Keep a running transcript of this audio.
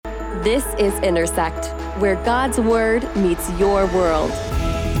This is Intersect, where God's Word meets your world.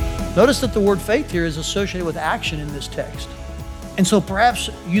 Notice that the word faith here is associated with action in this text. And so perhaps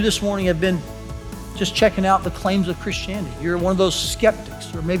you this morning have been just checking out the claims of Christianity. You're one of those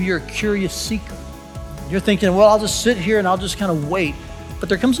skeptics, or maybe you're a curious seeker. You're thinking, well, I'll just sit here and I'll just kind of wait. But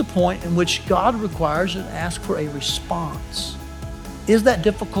there comes a point in which God requires and asks for a response. Is that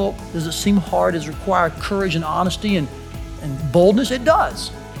difficult? Does it seem hard? Does it require courage and honesty and boldness? It does.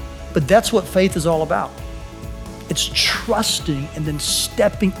 But that's what faith is all about. It's trusting and then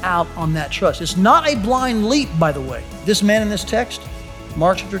stepping out on that trust. It's not a blind leap, by the way. This man in this text,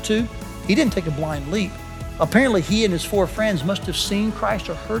 Mark chapter 2, he didn't take a blind leap. Apparently, he and his 4 friends must have seen Christ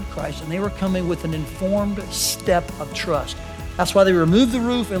or heard Christ, and they were coming with an informed step of trust. That's why they removed the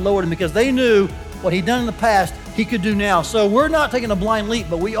roof and lowered him, because they knew what he'd done in the past, he could do now. So we're not taking a blind leap,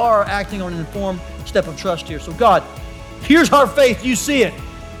 but we are acting on an informed step of trust here. So God, here's our faith, you see it.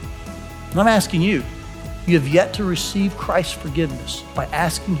 And I'm asking you, you have yet to receive Christ's forgiveness by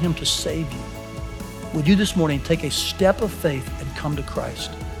asking him to save you. Would you this morning take a step of faith and come to Christ?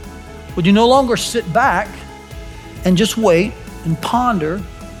 Would you no longer sit back and just wait and ponder,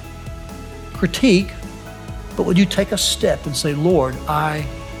 critique, but would you take a step and say, Lord, I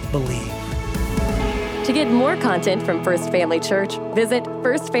believe? To get more content from First Family Church, visit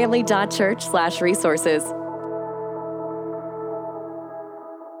firstfamily.church/resources.